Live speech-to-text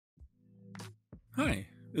Hi,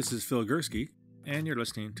 this is Phil Gurski, and you're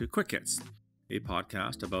listening to Quick Hits, a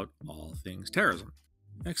podcast about all things terrorism.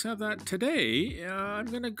 Except that today, I'm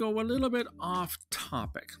going to go a little bit off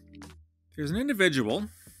topic. There's an individual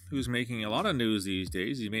who's making a lot of news these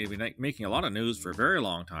days. He's been making a lot of news for a very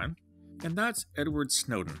long time, and that's Edward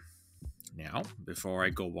Snowden. Now, before I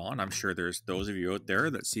go on, I'm sure there's those of you out there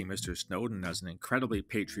that see Mr. Snowden as an incredibly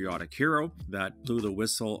patriotic hero that blew the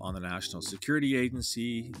whistle on the National Security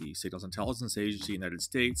Agency, the Signals Intelligence Agency of the United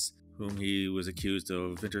States, whom he was accused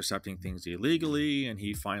of intercepting things illegally, and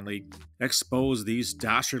he finally exposed these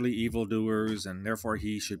dastardly evildoers, and therefore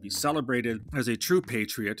he should be celebrated as a true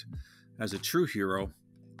patriot, as a true hero,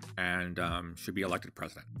 and should be elected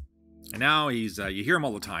president. And now you hear him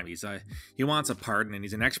all the time. He wants a pardon, and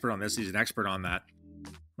he's an expert on this, he's an expert on that.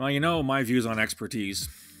 Well, you know my views on expertise,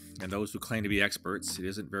 and those who claim to be experts, it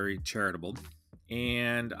isn't very charitable.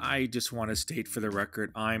 And I just want to state for the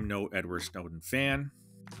record, I'm no Edward Snowden fan.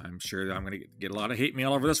 I'm sure that I'm going to get a lot of hate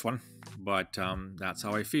mail over this one, but that's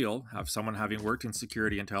how I feel. Have someone having worked in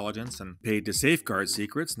security intelligence and paid to safeguard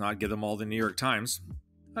secrets, not give them all the New York Times.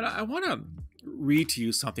 But I want to read to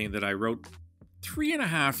you something that I wrote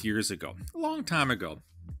 3.5 years ago, a long time ago,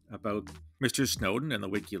 about Mr. Snowden and the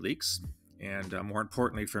WikiLeaks, and more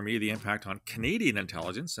importantly for me, the impact on Canadian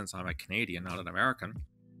intelligence, since I'm a Canadian, not an American.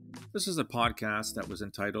 This is a podcast that was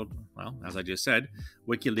entitled, well, as I just said,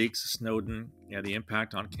 WikiLeaks, Snowden, and the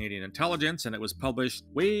Impact on Canadian Intelligence, and it was published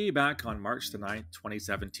way back on March the 9th,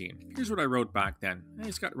 2017. Here's what I wrote back then, and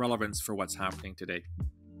it's got relevance for what's happening today.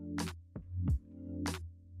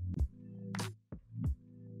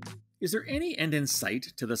 Is there any end in sight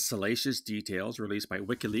to the salacious details released by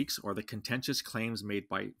WikiLeaks or the contentious claims made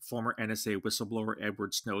by former NSA whistleblower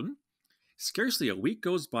Edward Snowden? Scarcely a week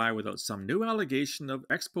goes by without some new allegation of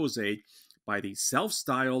expose by the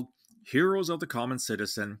self-styled heroes of the common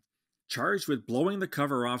citizen, charged with blowing the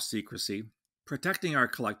cover off secrecy, protecting our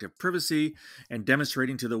collective privacy, and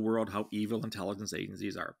demonstrating to the world how evil intelligence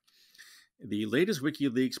agencies are. The latest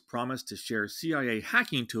WikiLeaks promise to share CIA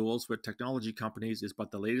hacking tools with technology companies is but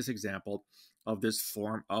the latest example of this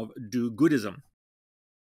form of do-goodism.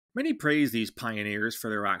 Many praise these pioneers for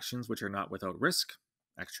their actions, which are not without risk: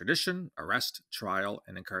 extradition, arrest, trial,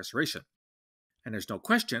 and incarceration. And there's no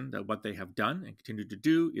question that what they have done and continue to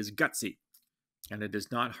do is gutsy. And it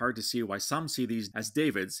is not hard to see why some see these as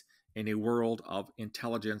Davids in a world of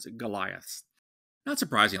intelligence Goliaths. Not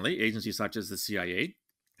surprisingly, agencies such as the CIA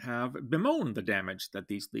have bemoaned the damage that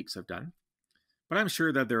these leaks have done, but I'm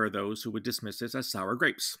sure that there are those who would dismiss this as sour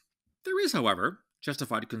grapes. There is, however,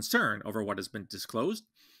 justified concern over what has been disclosed,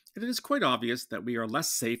 and it is quite obvious that we are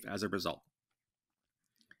less safe as a result.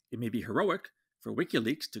 It may be heroic for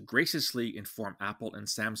WikiLeaks to graciously inform Apple and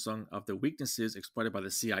Samsung of the weaknesses exploited by the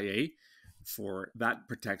CIA, for that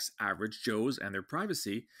protects average Joes and their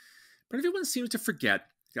privacy, but everyone seems to forget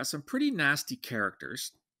that some pretty nasty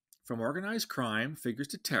characters, from organized crime figures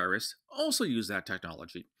to terrorists, also use that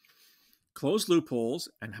technology. Closed loopholes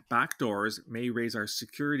and backdoors may raise our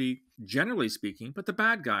security, generally speaking, but the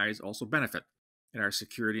bad guys also benefit, and our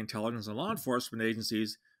security, intelligence, and law enforcement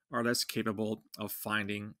agencies are less capable of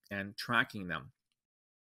finding and tracking them.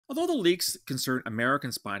 Although the leaks concern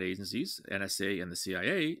American spy agencies, NSA and the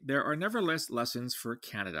CIA, there are nevertheless lessons for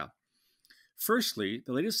Canada. Firstly,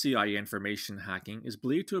 the latest CIA information hacking is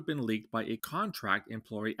believed to have been leaked by a contract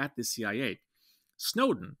employee at the CIA.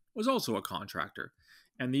 Snowden was also a contractor,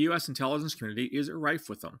 and the U.S. intelligence community is rife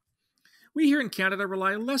with them. We here in Canada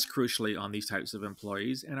rely less crucially on these types of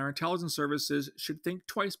employees, and our intelligence services should think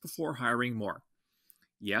twice before hiring more.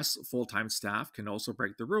 Yes, full-time staff can also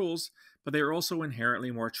break the rules, but they are also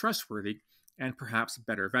inherently more trustworthy and perhaps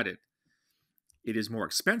better vetted. It is more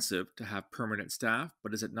expensive to have permanent staff,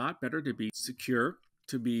 but is it not better to be secure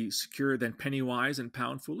than penny wise and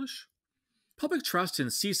pound foolish? Public trust in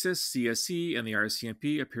CSIS, CSE, and the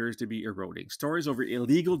RCMP appears to be eroding. Stories over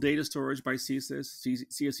illegal data storage by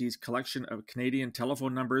CSE's collection of Canadian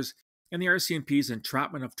telephone numbers, and the RCMP's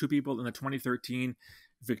entrapment of two people in the 2013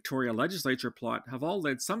 Victoria legislature plot have all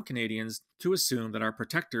led some Canadians to assume that our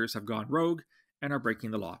protectors have gone rogue and are breaking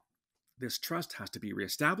the law. This trust has to be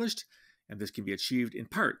reestablished, and this can be achieved in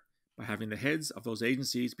part by having the heads of those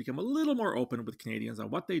agencies become a little more open with Canadians on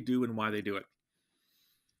what they do and why they do it.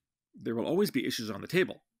 There will always be issues on the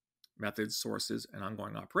table, methods, sources, and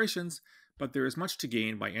ongoing operations, but there is much to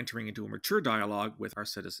gain by entering into a mature dialogue with our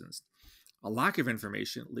citizens. A lack of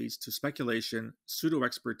information leads to speculation,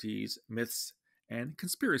 pseudo-expertise, myths, and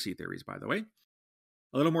conspiracy theories, by the way.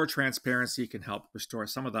 A little more transparency can help restore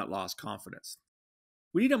some of that lost confidence.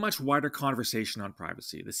 We need a much wider conversation on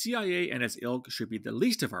privacy. The CIA and its ilk should be the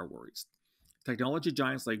least of our worries. Technology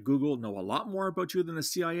giants like Google know a lot more about you than the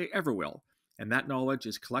CIA ever will, and that knowledge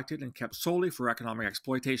is collected and kept solely for economic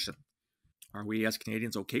exploitation. Are we as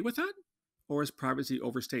Canadians okay with that? Or is privacy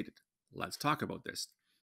overstated? Let's talk about this.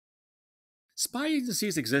 Spy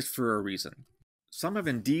agencies exist for a reason. Some have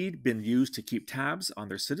indeed been used to keep tabs on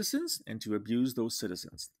their citizens and to abuse those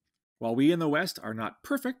citizens. While we in the West are not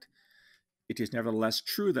perfect, it is nevertheless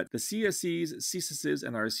true that the CSIs, CSIS,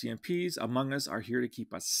 and RCMPs among us are here to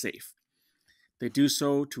keep us safe. They do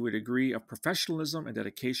so to a degree of professionalism and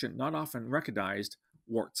dedication not often recognized,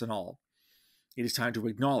 warts and all. It is time to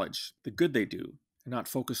acknowledge the good they do and not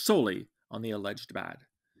focus solely on the alleged bad.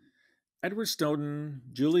 Edward Snowden,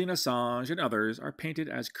 Julian Assange, and others are painted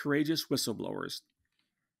as courageous whistleblowers,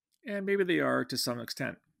 and maybe they are to some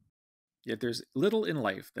extent. Yet there's little in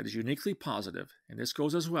life that is uniquely positive, and this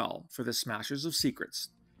goes as well for the smashers of secrets.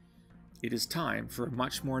 It is time for a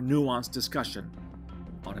much more nuanced discussion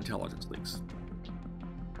on intelligence leaks.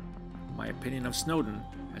 My opinion of Snowden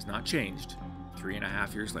has not changed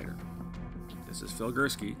 3.5 years later. This is Phil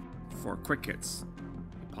Gurski for Quick Hits,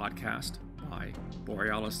 a podcast by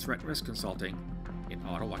Borealis Threat Risk Consulting in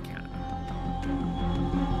Ottawa, Canada.